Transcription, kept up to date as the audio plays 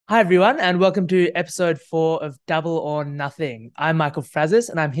Hi, everyone, and welcome to episode 4 of Double or Nothing. I'm Michael Frazis,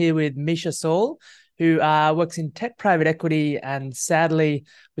 and I'm here with Misha Saul, who works in tech private equity. And sadly,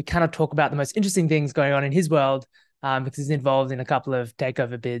 we cannot talk about the most interesting things going on in his world because he's involved in a couple of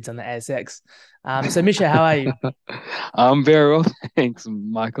takeover bids on the ASX. So, Misha, how are you? I'm very well, thanks,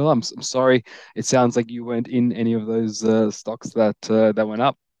 Michael. I'm sorry. It sounds like you weren't in any of those stocks that went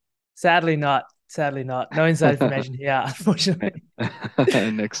up. Sadly, not. Sadly, not. No inside information here, unfortunately.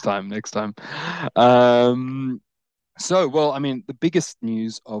 Next time. Um, well, I mean, the biggest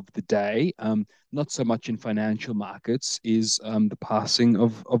news of the day, not so much in financial markets, is the passing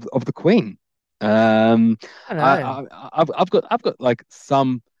of the Queen. Um, I know. I've got like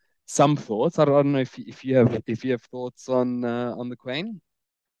some thoughts. I don't know if you have thoughts on the Queen.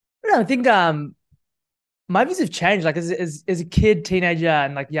 No, I think my views have changed. Like as a kid, teenager,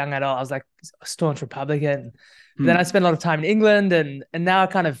 and like young adult, I was like a staunch Republican. But then I Hmm. spent a lot of time in England, and now I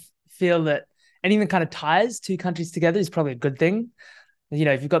kind of feel that anything that kind of ties two countries together is probably a good thing. You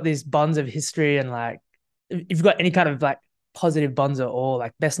know, if you've got these bonds of history and like if you've got any kind of like positive bonds at all,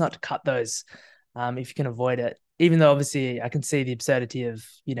 like best not to cut those if you can avoid it. Even though obviously I can see the absurdity of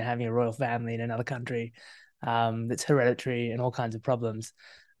having a royal family in another country that's hereditary and all kinds of problems.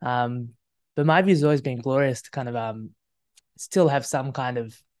 Um, but my view has always been glorious to kind of still have some kind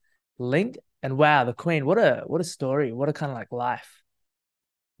of link. And wow, the Queen, what a story, what a kind of like life.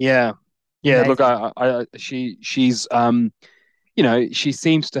 Yeah, yeah. Look, Amazing. she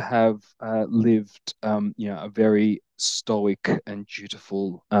seems to have lived, a very stoic and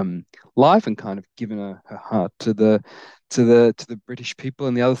dutiful life, and kind of given her heart to the British people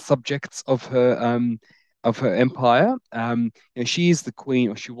and the other subjects of her empire. She is the queen,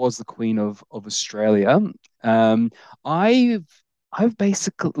 or she was the queen of Australia. Um, I've I've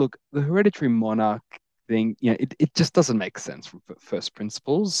basically look the hereditary monarch thing. It just doesn't make sense from first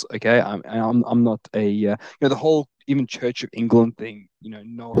principles. Okay, I'm not the whole even Church of England thing,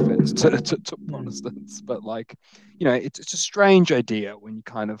 no offense to Mm. Protestants, but like, it's a strange idea when you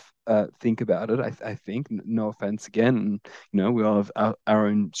kind of think about it. I think, no offense again, and we all have our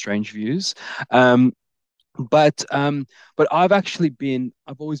own strange views. Um, but I've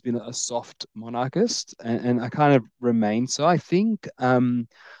always been a soft monarchist, and I kind of remain so. I think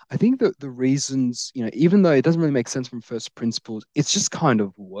that the reasons, even though it doesn't really make sense from first principles, it's just kind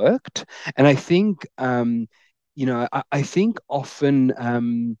of worked. And I think, I think often,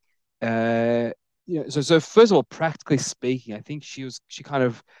 uh, so first of all, practically speaking, I think she kind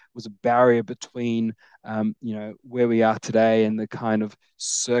of was a barrier between, where we are today and the kind of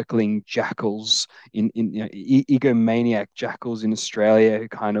circling jackals egomaniac jackals in Australia who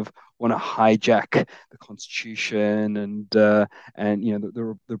kind of want to hijack the Constitution and the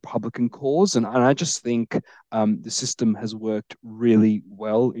Republican cause. And I just think the system has worked really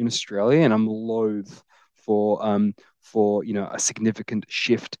well in Australia, and I'm loath for a significant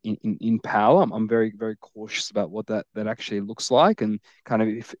shift in power. I'm very, very cautious about what that actually looks like, and kind of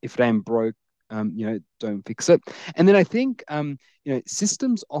if it ain't broke, don't fix it. And then I think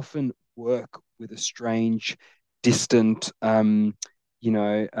systems often work with a strange, distant, you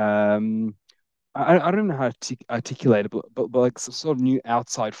know, I don't know how to articulate it, but like some sort of new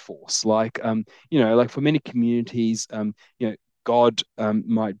outside force. Like, like for many communities, God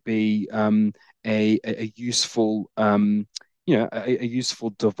might be a useful, a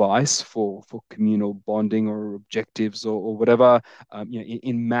useful device for communal bonding or objectives or whatever.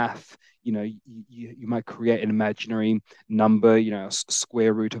 In math, you might create an imaginary number, a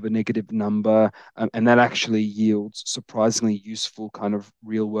square root of a negative number, and that actually yields surprisingly useful kind of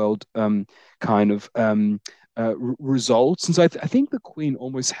real world kind of results. And so I think the Queen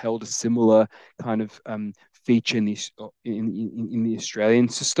almost held a similar kind of feature in the Australian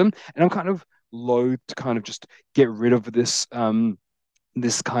system, and I'm kind of loath to kind of just get rid of this kind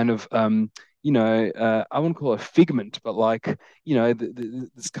of I wouldn't call it a figment, but like,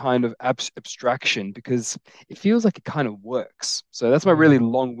 this kind of abstraction, because it feels like it kind of works. So that's my really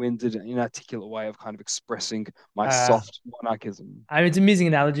Mm. long-winded and inarticulate way of kind of expressing my Uh, soft monarchism. I mean, it's an amusing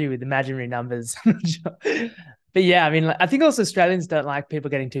analogy with imaginary numbers. I'm not sure. But yeah, I mean, like, I think also Australians don't like people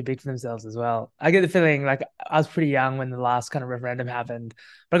getting too big for themselves as well. I get the feeling like I was pretty young when the last kind of referendum happened,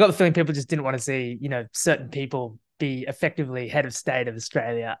 but I got the feeling people just didn't want to see, certain people be effectively head of state of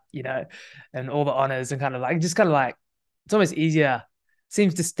Australia, and all the honors and kind of like it's almost easier,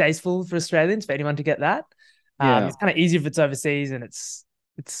 seems distasteful for Australians for anyone to get that. Yeah. It's kind of easier if it's overseas and it's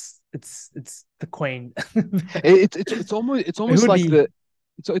the Queen. It's Who almost would like be?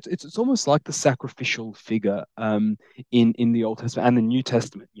 it's almost like the sacrificial figure in the Old Testament and the New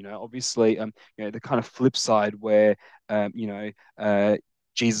Testament. Obviously, the kind of flip side where um, you know uh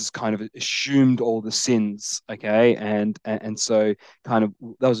Jesus kind of assumed all the sins, okay, and so kind of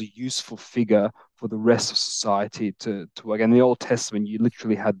that was a useful figure for the rest of society to work. And in the Old Testament, you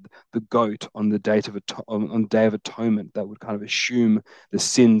literally had the goat on the on the Day of Atonement that would kind of assume the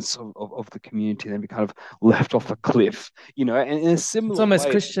sins of the community and then be kind of left off a cliff, and in a It's similar almost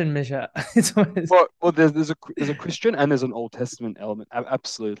way. Christian, Misha. It's almost Well, there's a Christian and there's an Old Testament element.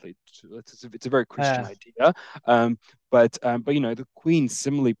 Absolutely, it's a very Christian idea. Um, but the Queen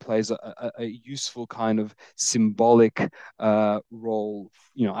similarly plays a useful kind of symbolic role.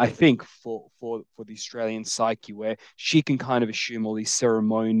 I think for the Australian psyche, where she can kind of assume all these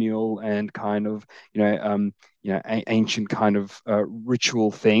ceremonial and kind of ancient kind of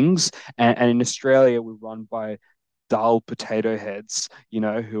ritual things, and in Australia we're run by dull potato heads,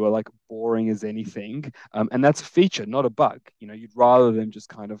 who are like boring as anything. And that's a feature, not a bug. You'd rather them just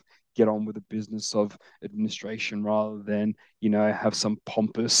kind of get on with the business of administration rather than, have some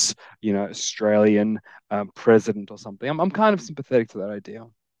pompous, Australian president or something. I'm kind of sympathetic to that idea.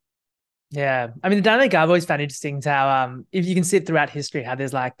 Yeah, I mean the dynamic I've always found interesting is how if you can see it throughout history, how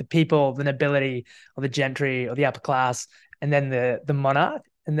there's like the people, the nobility, or the gentry, or the upper class, and then the monarch,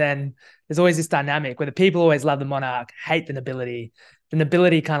 and then there's always this dynamic where the people always love the monarch, hate the nobility. The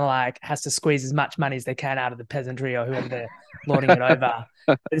nobility kind of like has to squeeze as much money as they can out of the peasantry or whoever they're lording it over.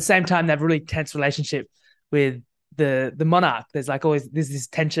 But at the same time, they have a really tense relationship with the monarch. There's this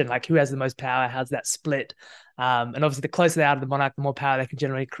tension, like who has the most power, how's that split? And obviously, the closer they are to the monarch, the more power they can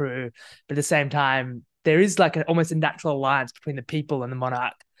generally accrue. But at the same time, there is like almost a natural alliance between the people and the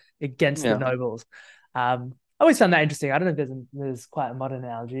monarch against the Yeah. nobles. I always found that interesting. I don't know if there's quite a modern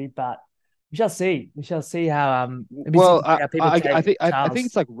analogy, but we shall see. We shall see how it'd be Well, interesting to see how people I take think I think Charles.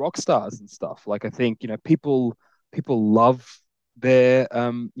 it's like rock stars and stuff. Like I think people love they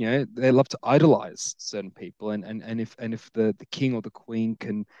love to idolize certain people, and if the king or the queen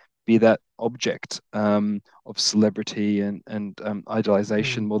can be that object of celebrity and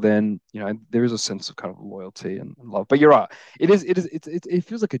idolization, Mm. well then there is a sense of kind of loyalty and love. But you're right, it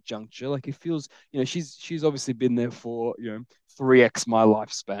feels like a juncture. Like it feels, she's obviously been there for 3x my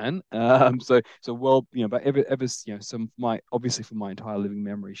lifespan. So well, but ever, some my obviously for my entire living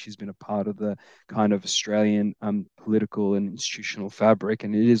memory, she's been a part of the kind of Australian political and institutional fabric,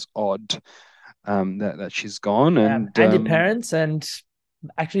 and it is odd that she's gone. And And your parents, and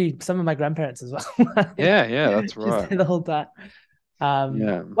actually some of my grandparents as well. yeah, that's She's right. there the whole time.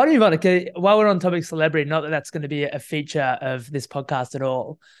 Yeah. Why don't you want to, while we're on topic celebrity, not that that's going to be a feature of this podcast at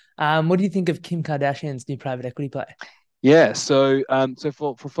all. What do you think of Kim Kardashian's new private equity play? Yeah, so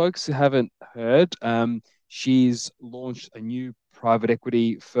for folks who haven't heard, she's launched a new private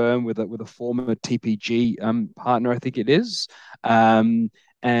equity firm with a former TPG partner, I think it is, and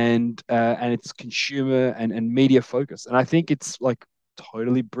it's consumer and media focused, and I think it's like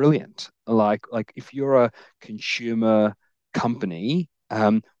totally brilliant. Like if you're a consumer company,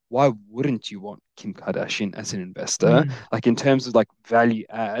 why wouldn't you want Kim Kardashian as an investor? Mm. Like in terms of like value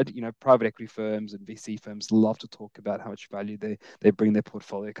add, private equity firms and VC firms love to talk about how much value they bring their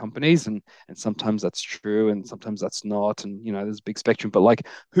portfolio companies, and sometimes that's true and sometimes that's not, and there's a big spectrum. But like,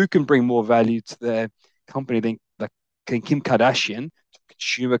 who can bring more value to their company than like Kim Kardashian,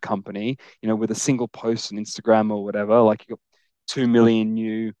 consumer company, with a single post on Instagram or whatever, like you got 2 million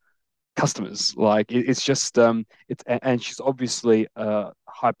new customers. Like it's just and she's obviously a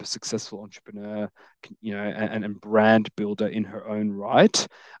hyper successful entrepreneur, and brand builder in her own right.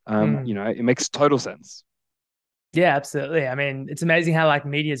 Mm. It makes total sense. Yeah, absolutely. I mean, it's amazing how like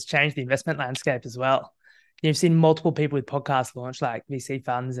media's changed the investment landscape as well. You've seen multiple people with podcasts launch like VC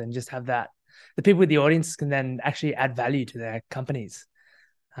funds and just have that. The people with the audience can then actually add value to their companies.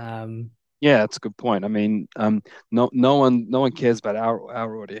 Um, Yeah, that's a good point. I mean, no one cares about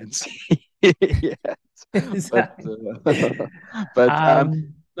our audience yet, but exactly. but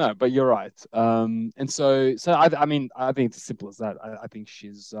Um, no, but you're right. And so I mean, I think it's as simple as that. I think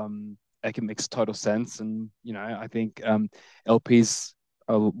she's like it makes total sense, and I think LPs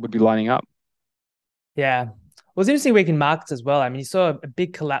would be lining up. yeah. It was an interesting week in markets as well. I mean, you saw a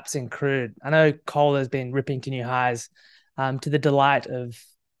big collapse in crude. I know coal has been ripping to new highs, to the delight of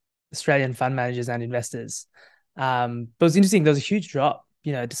Australian fund managers and investors. But it was interesting. There was a huge drop,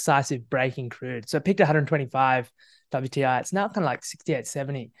 decisive break in crude. So it peaked at 125 WTI. It's now kind of like 68,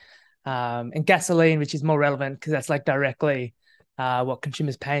 70. And gasoline, which is more relevant because that's like directly what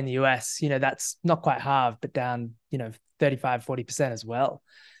consumers pay in the US, that's not quite half, but down, 35, 40% as well.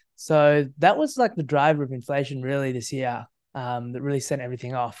 So that was like the driver of inflation really this year, that really sent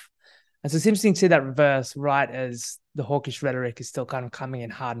everything off. And so it's interesting to see that reverse right as the hawkish rhetoric is still kind of coming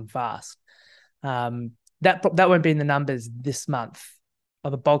in hard and fast. That won't be in the numbers this month,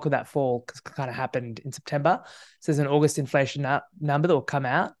 or the bulk of that fall kind of happened in September. So there's an August inflation number that will come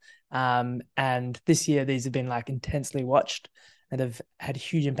out. And this year, these have been like intensely watched and have had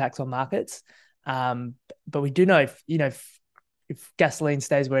huge impacts on markets. But we do know if gasoline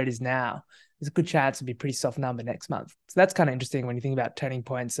stays where it is now, there's a good chance it'll be a pretty soft number next month. So that's kind of interesting when you think about turning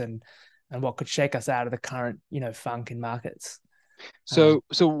points and what could shake us out of the current, funk in markets. So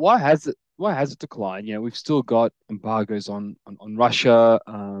why has it declined? We've still got embargoes on Russia.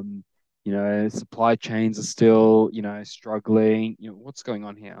 Supply chains are still, struggling. What's going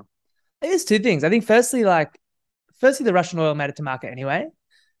on here? There's two things. I think firstly, the Russian oil made it to market anyway.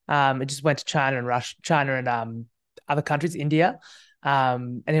 It just went to China and China and other countries, India,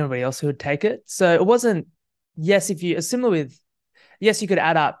 and anybody else who would take it. So it wasn't. Yes, if you similar with yes, you could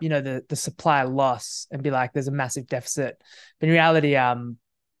add up, the supply loss and be like, there's a massive deficit. But in reality,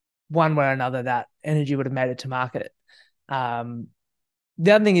 one way or another, that energy would have made it to market.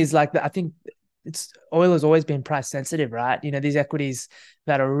 The other thing is like I think oil has always been price sensitive, right? These equities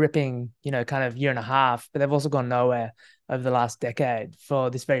that are ripping, kind of year and a half, but they've also gone nowhere over the last decade for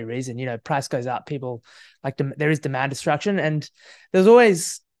this very reason. Price goes up, people there is demand destruction, and there's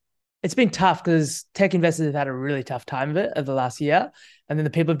always it's been tough because tech investors have had a really tough time of it over the last year. And then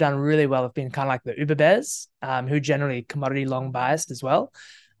the people who've done really well have been kind of like the Uber bears, who generally commodity long biased as well.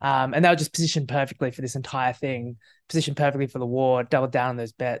 And they were just positioned perfectly for this entire thing, positioned perfectly for the war, doubled down on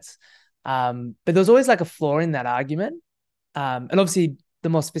those bets. But there's always like a flaw in that argument. And obviously the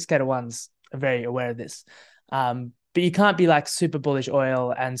more sophisticated ones are very aware of this. But you can't be like super bullish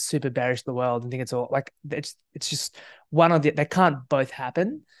oil and super bearish the world and think it's all like it's just one of they can't both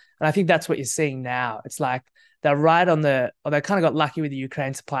happen. And I think that's what you're seeing now. It's like they're right on or they kind of got lucky with the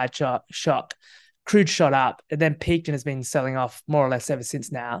Ukraine supply shock. Crude shot up and then peaked and has been selling off more or less ever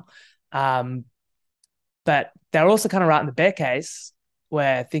since now. But they're also kind of right in the bear case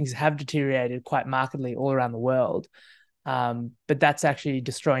where things have deteriorated quite markedly all around the world. But that's actually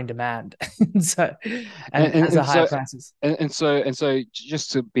destroying demand. and has a higher prices. And so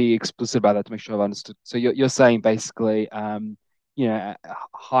just to be explicit about that to make sure I've understood. So you're saying basically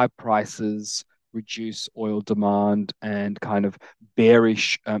high prices reduce oil demand and kind of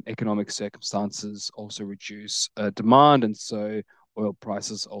bearish economic circumstances also reduce demand, and so oil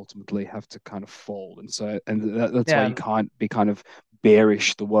prices ultimately have to kind of fall, that's why you can't be kind of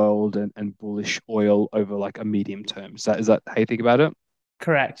bearish the world and bullish oil over like a medium term. Is that how you think about it?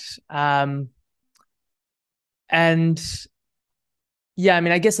 Correct. And yeah, I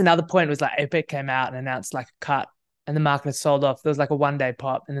mean, I guess another point was like OPEC came out and announced like a cut and the market has sold off. There was like a 1 day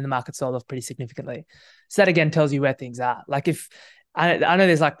pop and then the market sold off pretty significantly. So that again tells you where things are. Like if I know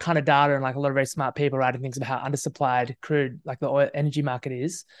there's like kind of data and like a lot of very smart people writing things about how undersupplied crude, like the oil energy market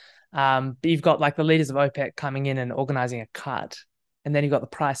is. But you've got like the leaders of OPEC coming in and organizing a cut, and then you've got the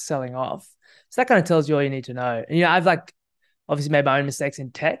price selling off. So that kind of tells you all you need to know. And I've like obviously made my own mistakes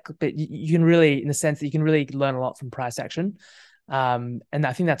in tech, but you can really, in the sense that you can really learn a lot from price action. And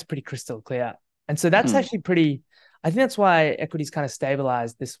I think that's pretty crystal clear. And so that's actually pretty. I think that's why equities kind of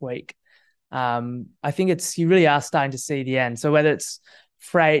stabilized this week. I think you really are starting to see the end. So whether it's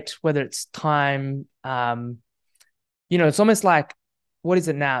freight, whether it's time, it's almost like, what is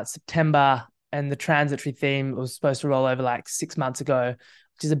it now? It's September, and the transitory theme was supposed to roll over like 6 months ago,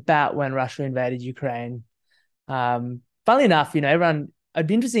 which is about when Russia invaded Ukraine. Funnily enough, it'd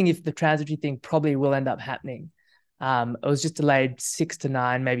be interesting if the transitory thing probably will end up happening. It was just delayed 6 to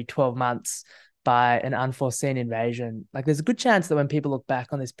 9, maybe 12 months by an unforeseen invasion. Like there's a good chance that when people look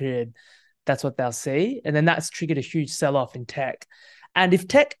back on this period, that's what they'll see. And then that's triggered a huge sell-off in tech. And if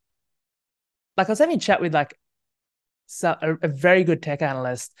tech, like I was having a chat with like a very good tech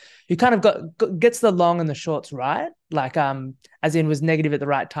analyst who kind of gets the long and the shorts right, like as in was negative at the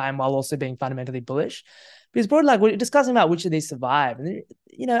right time while also being fundamentally bullish. Because broadly, like we're discussing about which of these survive, and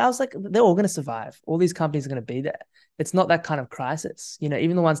I was like, they're all going to survive. All these companies are going to be there. It's not that kind of crisis.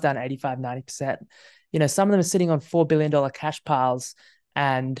 Even the ones down 85, 90%. Some of them are sitting on $4 billion cash piles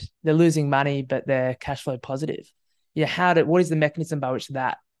and they're losing money, but they're cash flow positive. What is the mechanism by which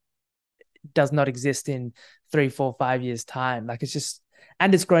that does not exist in 3, 4, 5 years time? Like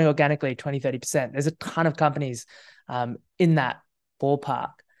and it's growing organically 20, 30%. There's a ton of companies in that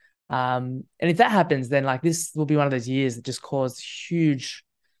ballpark. And if that happens, then like this will be one of those years that just cause huge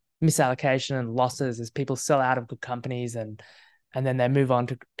misallocation and losses as people sell out of good companies and then they move on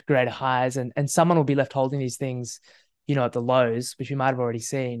to greater highs, and someone will be left holding these things, at the lows, which we might have already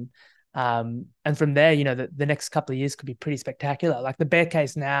seen. And from there, the next couple of years could be pretty spectacular. Like the bear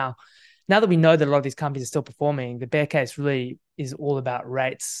case now that we know that a lot of these companies are still performing, the bear case really is all about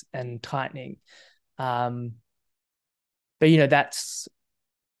rates and tightening. But that's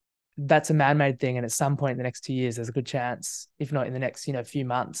that's a man-made thing, and at some point in the next 2 years, there's a good chance, if not in the next few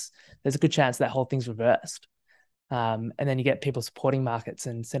months, there's a good chance that whole thing's reversed. And then you get people supporting markets,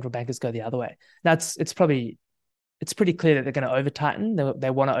 and central bankers go the other way. It's pretty clear that they're going to over tighten. They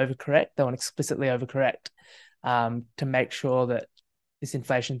want to overcorrect. They want to explicitly overcorrect to make sure that this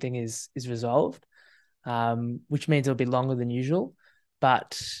inflation thing is resolved, which means it'll be longer than usual.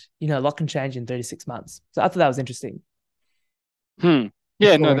 But a lot can change in 36 months. So I thought that was interesting. Hmm. The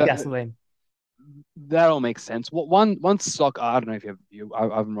Yeah, no, fall in gasoline. that all makes sense. What one stock, I don't know if you have a view. I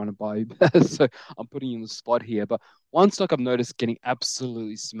haven't run it by you, so I'm putting you in the spot here. But one stock I've noticed getting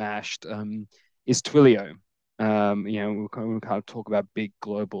absolutely smashed is Twilio. We kind of talk about big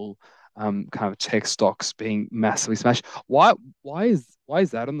global kind of tech stocks being massively smashed. Why is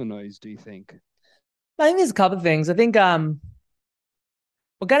that on the nose, do you think? I think there's a couple of things. I think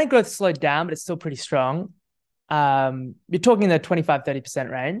organic growth slowed down, but it's still pretty strong. You're talking in the 25-30%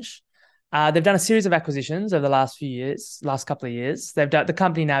 range. They've done a series of acquisitions over the last couple of years. The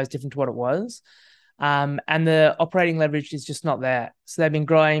company now is different to what it was. And the operating leverage is just not there. So they've been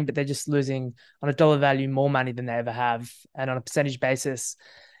growing, but they're just losing on a dollar value more money than they ever have. And on a percentage basis,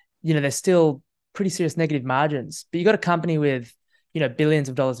 they're still pretty serious negative margins. But you got a company with, billions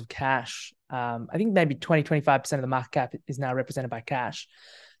of dollars of cash. I think maybe 20-25% of the market cap is now represented by cash.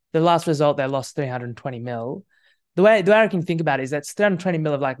 The last result, they lost 320 mil. The way I can think about it is that's 320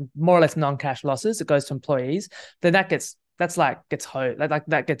 mil of like more or less non-cash losses. It goes to employees. Then that gets put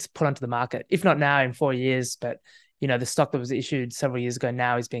onto the market. If not now, in 4 years, but the stock that was issued several years ago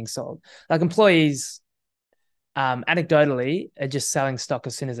now is being sold. Like employees, anecdotally, are just selling stock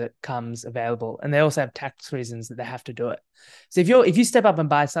as soon as it comes available, and they also have tax reasons that they have to do it. So if you step up and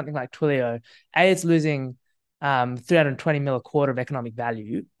buy something like Twilio, it's losing 320 mil a quarter of economic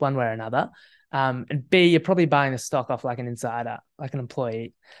value one way or another. And B, you're probably buying the stock off like an insider, like an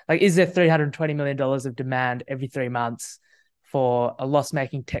employee. Like, is there $320 million of demand every 3 months for a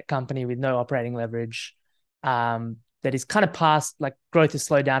loss-making tech company with no operating leverage that is kind of past, like growth has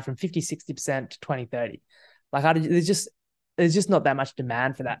slowed down from 50-60% to 20-30? Like, there's just not that much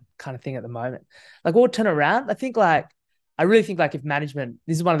demand for that kind of thing at the moment. Like, what would turn around? I really think like if management,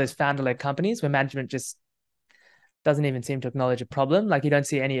 this is one of those founder-led companies where management just doesn't even seem to acknowledge a problem. Like, you don't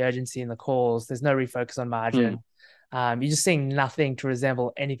see any urgency in the calls. There's no refocus on Hmm. margin. You're just seeing nothing to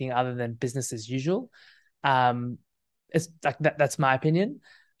resemble anything other than business as usual. Um, it's like that's my opinion.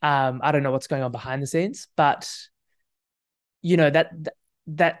 I don't know what's going on behind the scenes, but to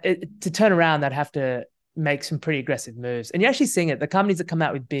turn around, they'd have to make some pretty aggressive moves. And you're actually seeing it. The companies that come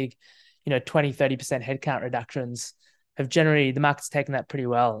out with big, 20-30% headcount reductions have generally, the market's taken that pretty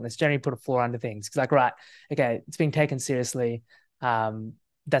well. And it's generally put a floor under things. It's like, right, okay, it's being taken seriously.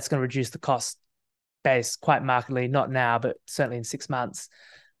 That's going to reduce the cost base quite markedly, not now, but certainly in 6 months.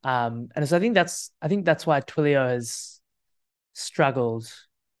 And so I think that's why Twilio has struggled.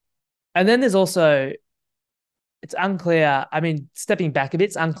 And then there's also, it's unclear. I mean, stepping back a bit,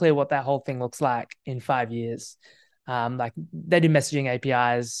 it's unclear what that whole thing looks like in 5 years. Like, they do messaging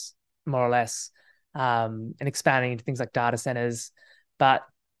APIs more or less, and expanding into things like data centers. But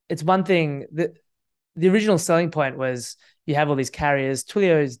it's one thing that the original selling point was you have all these carriers.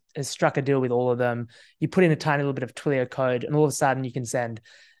 Twilio has struck a deal with all of them. You put in a tiny little bit of Twilio code, and all of a sudden you can send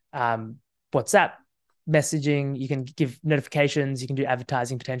WhatsApp messaging. You can give notifications. You can do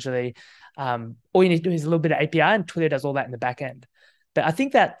advertising potentially. All you need to do is a little bit of API, and Twilio does all that in the back end. But I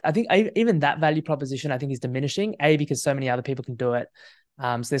think even that value proposition, I think, is diminishing. A, because so many other people can do it.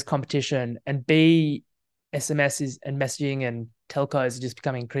 So there's competition, and B, SMS and messaging and telcos are just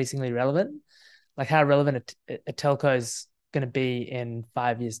becoming increasingly relevant. Like, how relevant a telco is going to be in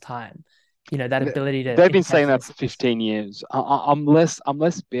 5 years' time. That ability to They've been interface saying with that for customers. 15 years. I'm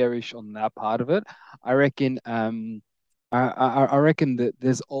less bearish on that part of it. I reckon I reckon that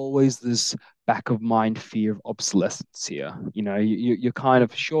there's always this back of mind fear of obsolescence here. You're kind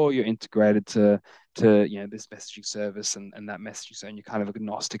of sure you're integrated to this messaging service and that messaging service, and you're kind of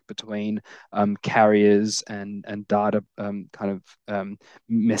agnostic between carriers and data kind of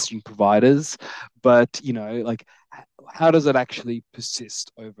messaging providers. But like, how does it actually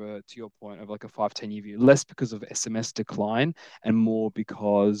persist over, to your point, of like a 5-10 year view? Less because of SMS decline and more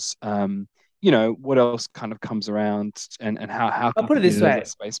because what else kind of comes around, and how I'll put it this competitive does way. that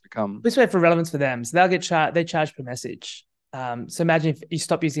space become? This way for relevance for them. So they charge per message. So imagine if you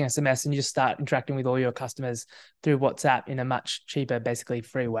stop using SMS and you just start interacting with all your customers through WhatsApp in a much cheaper, basically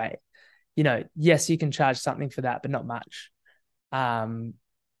free way. Yes, you can charge something for that, but not much.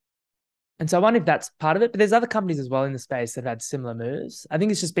 And so I wonder if that's part of it. But there's other companies as well in the space that have had similar moves. I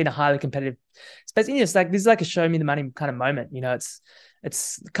think it's just been a highly competitive space. You know, it's like this is like a show me the money kind of moment. You know,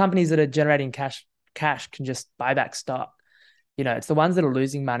 it's companies that are generating cash can just buy back stock. You know, it's the ones that are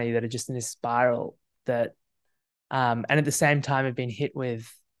losing money that are just in this spiral that and at the same time have been hit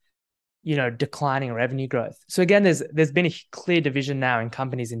with, you know, declining revenue growth. So again, there's been a clear division now in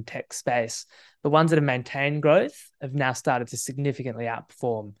companies in tech space. The ones that have maintained growth have now started to significantly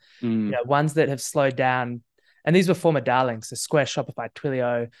outperform. You Mm, know, ones that have slowed down, and these were former darlings, so Square, Shopify,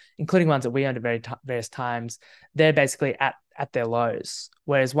 Twilio, including ones that we owned at various times, they're basically at their lows.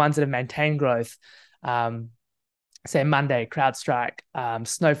 Whereas ones that have maintained growth, um, say Monday, CrowdStrike,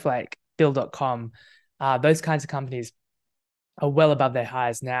 Snowflake, Bill.com, those kinds of companies are well above their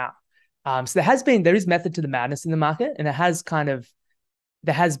highs now. So there is method to the madness in the market, and there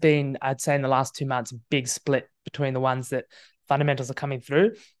has been, I'd say, in the last 2 months, a big split between the ones that fundamentals are coming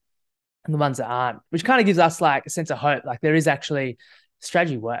through and the ones that aren't, which kind of gives us like a sense of hope. Like there is actually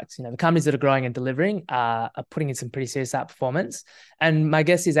strategy works. You know, the companies that are growing and delivering are putting in some pretty serious outperformance. And my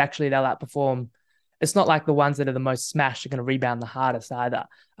guess is actually they'll outperform. It's not like the ones that are the most smashed are going to rebound the hardest either.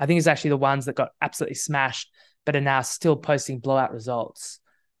 I think it's actually the ones that got absolutely smashed, but are now still posting blowout results.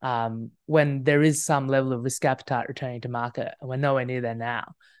 When there is some level of risk appetite returning to market, and we're nowhere near there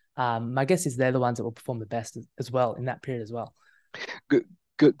now. My guess is they're the ones that will perform the best as well in that period as well.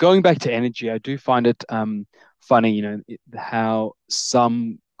 Going back to energy, I do find it funny, how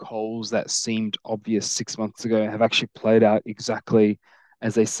some calls that seemed obvious 6 months ago have actually played out exactly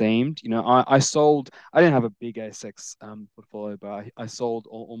as they seemed. I sold. I didn't have a big ASX portfolio, but I sold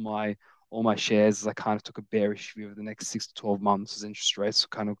all my shares as I kind of took a bearish view of the next 6 to 12 months as interest rates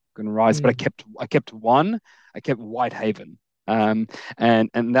were kind of going to rise. But I kept one. I kept Whitehaven. Um, and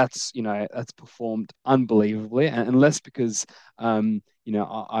that's performed unbelievably, and less because I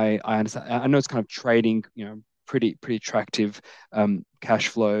understand. I know it's kind of trading, pretty attractive cash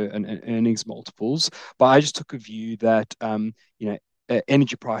flow and earnings multiples, but I just took a view that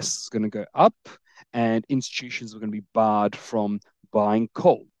energy prices are going to go up, and institutions are going to be barred from buying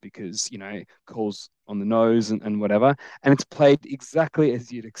coal because coal's on the nose and whatever, and it's played exactly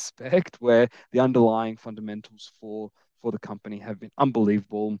as you'd expect, where the underlying fundamentals for the company have been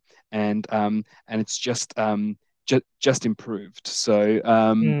unbelievable, and it's just improved.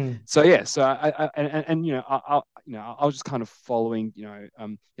 Mm. So yeah, so I was just kind of following,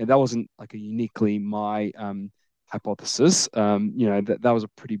 that wasn't like a uniquely my hypothesis. That was a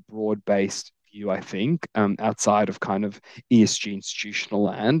pretty broad based view, I think, outside of kind of ESG institutional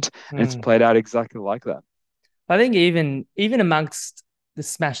land, and it's Mm. played out exactly like that. I think even amongst the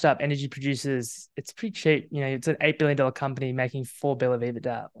smashed up energy producers, it's pretty cheap. You know, it's an $8 billion company making $4 billion of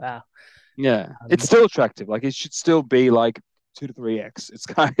EBITDA. Wow. Yeah, it's Um, still attractive. Like it should still be like 2 to 3x. It's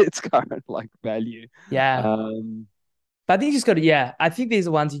current like value. yeah. Um, But I think you just got to, yeah, I think these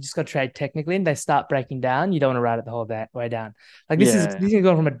are ones you just got to trade technically and they start breaking down. You don't want to ride it the whole way down. Like yeah, this is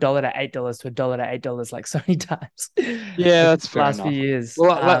going from $1 to $8 to $1 to $8 like so many times yeah, over that's the fair last few enough. years.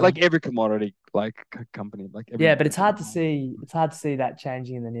 Well, like every commodity, like company, like every Yeah, but it's major hard to one. see that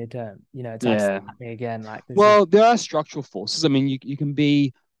changing in the near term. You know, it's actually Yeah. happening again. Like this is Well, there are structural forces. I mean, you can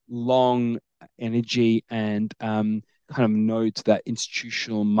be long energy and kind of note that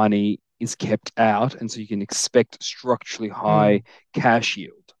institutional money is kept out, and so you can expect structurally high mm, cash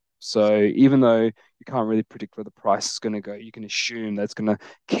yield. So even though you can't really predict where the price is going to go, you can assume that it's going to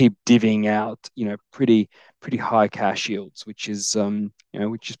keep divvying out, pretty high cash yields, which is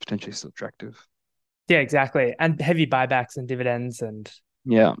potentially still attractive. yeah, exactly. And heavy buybacks and dividends and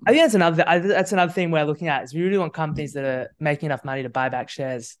Yeah. I think that's another thing we're looking at is we really want companies that are making enough money to buy back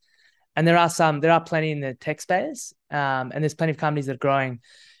shares. And there are plenty in the tech space. And there's plenty of companies that are growing,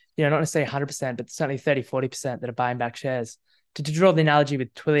 you know, not necessarily 100%, but certainly 30-40% that are buying back shares. To draw the analogy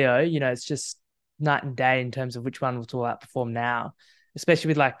with Twilio, you know, it's just night and day in terms of which one will outperform now, especially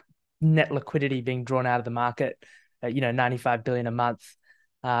with like net liquidity being drawn out of the market at, you know, 95 billion a month.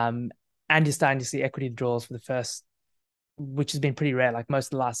 Um, and you're starting to see equity draws for the first, which has been pretty rare. Like most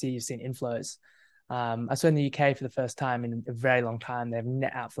of the last year, you've seen inflows. I saw in the UK for the first time in a very long time, they have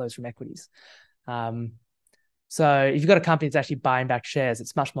net outflows from equities. Um, so if you've got a company that's actually buying back shares,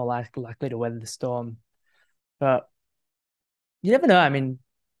 it's much more likely to weather the storm. But you never know. I mean,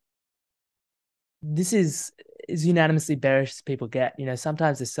 this is as unanimously bearish as people get. You know,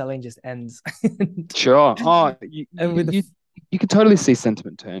 sometimes the selling just ends. Sure. Oh, you And you with the you you can totally see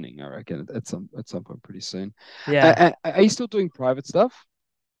sentiment turning, I reckon, at some point pretty soon. yeah, Are you still doing private stuff?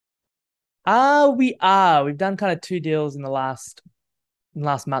 we are. We've done kind of two deals in the last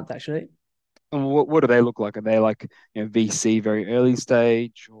month actually. And what do they look like? Are they like VC very early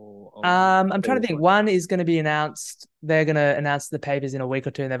stage, or I'm trying to think. One is going to be announced. They're going to announce the papers in a week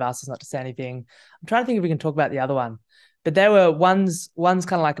or two, and they've asked us not to say anything. I'm trying to think if we can talk about the other one. But there were one's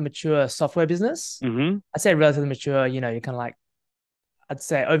kind of like a mature software business. Mm-hmm. I'd say relatively mature. You're kind of like I'd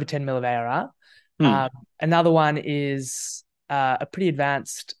say over 10 mil of ARR. Hmm. Another one is a pretty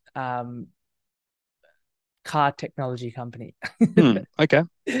advanced car technology company. Hmm. Okay.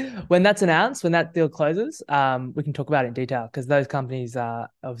 When that's announced, when that deal closes, we can talk about it in detail because those companies are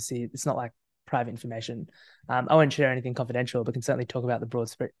obviously it's not like private information. I won't share anything confidential, but can certainly talk about the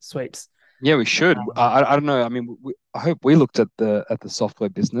broad sweeps. Yeah, we should. Um, I don't know. I mean, I hope we looked at the software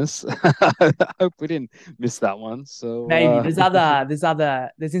business. I hope we didn't miss that one. So Maybe there's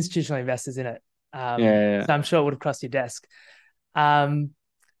institutional investors in it. yeah, yeah, yeah. So I'm sure it would have crossed your desk. Um,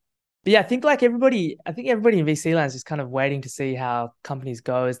 but yeah, I think everybody in VC land is just kind of waiting to see how companies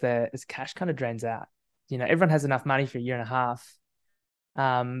go as cash kind of drains out. Everyone has enough money for a year and a half.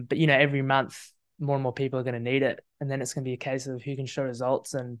 But every month more and more people are going to need it. And then it's going to be a case of who can show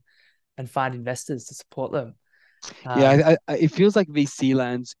results and find investors to support them. Yeah, Um, it feels like VC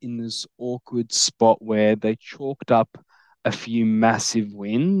lands in this awkward spot where they chalked up a few massive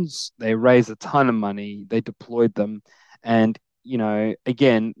wins. They raised a ton of money, they deployed them, and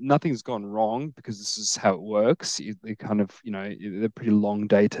again, nothing's gone wrong because this is how it works. They kind of, they're pretty long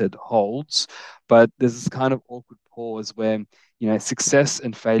dated holds, but there's this kind of awkward pause where, success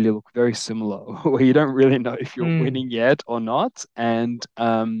and failure look very similar, where you don't really know if you're mm, winning yet or not, and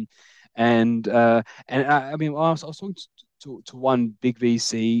I mean, I was talking to one big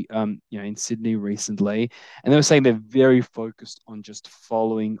VC, in Sydney recently, and they were saying they're very focused on just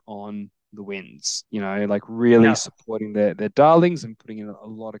following on the wins, like really yeah. supporting their darlings and putting in a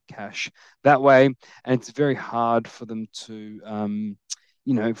lot of cash that way. And it's very hard for them to,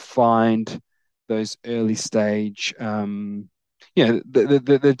 find those early stage. They've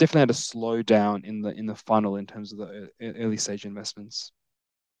definitely had a slow down in the funnel in terms of the early stage investments.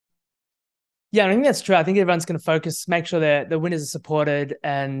 Yeah, I think that's true. I think everyone's going to focus, make sure that the winners are supported,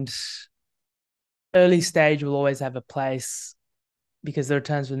 and early stage will always have a place because the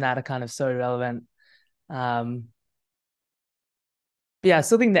returns from that are kind of so irrelevant. Um, but yeah, I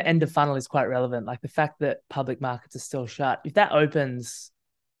still think the end of funnel is quite relevant. Like the fact that public markets are still shut. If that opens,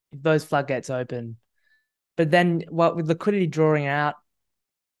 if those floodgates open, but then what with liquidity drawing out,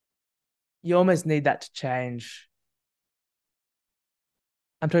 you almost need that to change.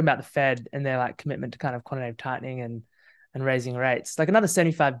 I'm talking about the Fed and their like commitment to kind of quantitative tightening and raising rates. Like another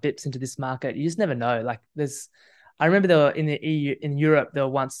 75 bips into this market, you just never know. Like I remember there were in the EU in Europe there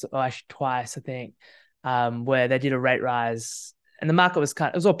were once or actually twice I think where they did a rate rise and the market was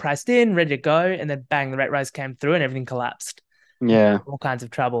it was all priced in, ready to go, and then bang, the rate rise came through and everything collapsed. Yeah. All kinds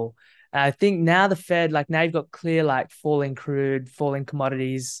of trouble. And I think now the Fed, like now you've got clear like falling crude, falling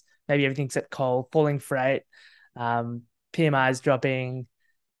commodities, maybe everything except coal, falling freight, um, PMIs dropping.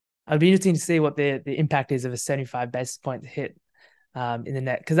 It'd be interesting to see what the impact is of a 75 basis point hit in the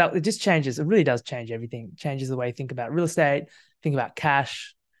net because it just changes. It really does change everything. It changes the way you think about real estate, think about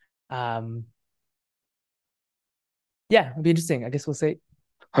cash. Um, yeah, it'll be interesting. I guess we'll see.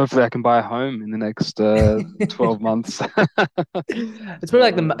 Hopefully I can buy a home in the next 12 months. It's probably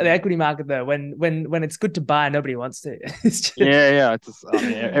like So the equity market though. When it's good to buy, nobody wants to. It's just yeah. It's just, I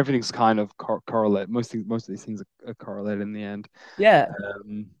mean, everything's kind of correlate. Most of these things are correlated in the end. yeah,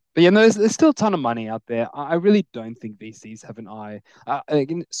 But yeah, no, there's still a ton of money out there. I really don't think VCs have an eye.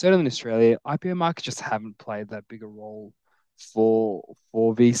 Certainly in Australia, IPO markets just haven't played that big a role for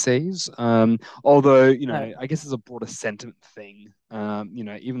VCs. Although, no, I guess it's a broader sentiment thing.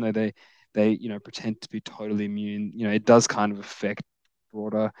 Even though they pretend to be totally immune, it does kind of affect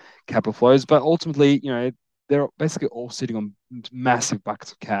broader capital flows. But ultimately, they're basically all sitting on massive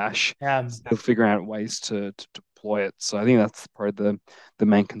buckets of cash, yeah. still figuring out ways to deploy it. So I think that's probably the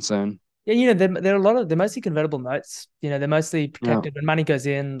main concern. Yeah, they're they're mostly convertible notes. They're mostly Yeah. protected when money goes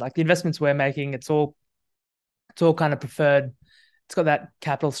in. Like the investments we're making, it's all kind of preferred. It's got that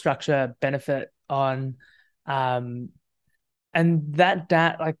capital structure benefit on, um, and that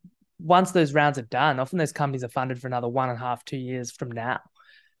like once those rounds are done, often those companies are funded for another 1.5, 2 years from now.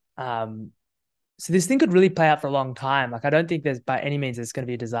 Um, so this thing could really play out for a long time. Like I don't think there's by any means there's going to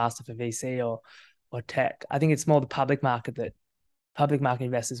be a disaster for VC or tech. I think it's more the public market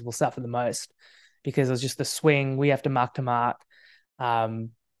investors will suffer the most because it was just the swing. We have to mark to mark. Um,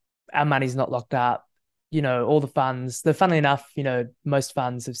 our money's not locked up. All the funds, funnily enough, most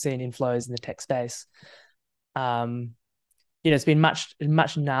funds have seen inflows in the tech space. Um, it's been much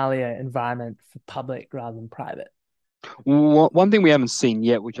gnarlier environment for public rather than private. One thing we haven't seen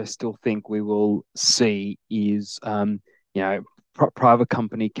yet, which I still think we will see, is private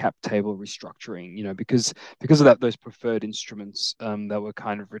company cap table restructuring, because of that, those preferred instruments that were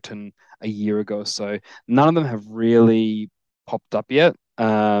kind of written a year ago or so, none of them have really popped up yet.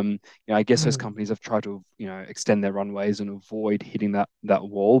 I guess those Mm. companies have tried to, extend their runways and avoid hitting that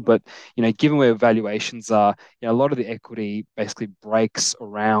wall. But, given where valuations are, a lot of the equity basically breaks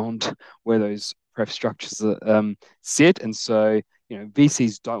around where those pref structures sit. And so,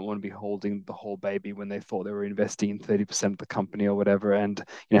 VCs don't want to be holding the whole baby when they thought they were investing in 30% of the company or whatever, and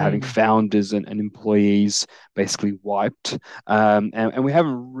having Mm. founders and employees basically wiped. And we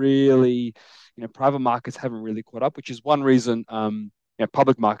haven't really, private markets haven't really caught up, which is one reason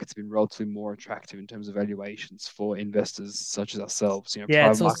public markets have been relatively more attractive in terms of valuations for investors such as ourselves. Yeah, Private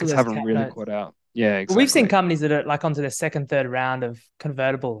it's also markets those haven't cat really notes. caught out. Yeah, But we've seen exactly. companies that are like onto their second, third round of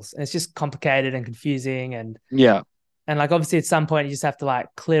convertibles, and it's just complicated and confusing, Yeah, and like obviously at some point you just have to like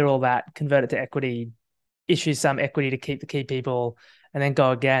clear all that, convert it to equity, issue some equity to keep the key people, and then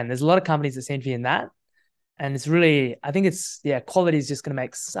go again. There's a lot of companies that seem to be in that, and it's really, I think it's, yeah, quality is just going to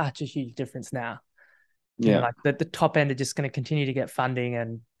make such a huge difference now. yeah, Like the top end are just going to continue to get funding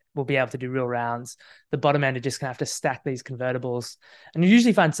and we'll be able to do real rounds. The bottom end are just going to have to stack these convertibles. And you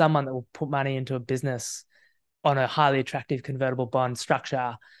usually find someone that will put money into a business on a highly attractive convertible bond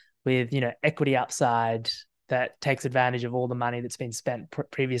structure with, equity upside that takes advantage of all the money that's been spent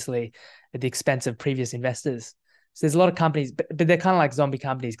previously at the expense of previous investors. So there's a lot of companies, but they're kind of like zombie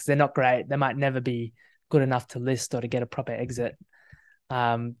companies because they're not great. They might never be good enough to list or to get a proper exit.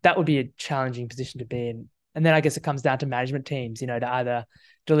 That would be a challenging position to be in. And then I guess it comes down to management teams, to either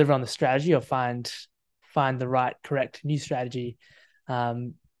deliver on the strategy or find the right, correct new strategy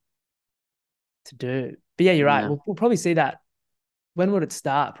um, to do. But yeah, you're right. yeah. We'll probably see that. When would it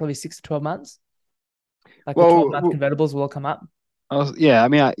start? Probably 6 to 12 months. Like the 12-month Well, convertibles will all come up. yeah, I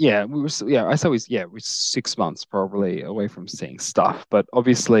mean, I said we're 6 months probably away from seeing stuff, but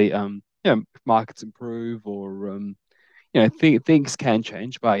obviously, if markets improve or things can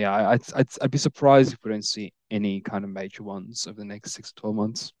change. But yeah, I'd be surprised if we don't see any kind of major ones over the next 6 to 12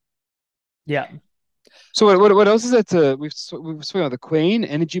 months. Yeah. So what else is there to we've spoken about the Queen,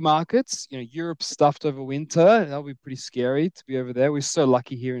 energy markets, Europe stuffed over winter. That'll be pretty scary to be over there. We're so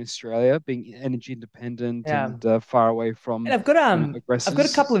lucky here in Australia, being energy independent Yeah. and far away And from, I've got a couple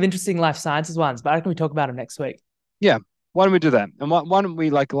aggressors. of interesting life sciences ones, but I reckon we talk about them next week. Yeah, why don't we do that? And why don't we,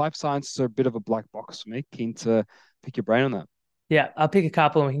 like, life sciences are a bit of a black box for me. Keen to pick your brain on that. Yeah, I'll pick a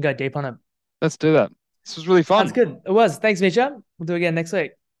couple and we can go deep on them. Let's do that. This was really Sounds fun. good. It was. Thanks, Misha. We'll do it again next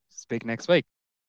week. Speak next week.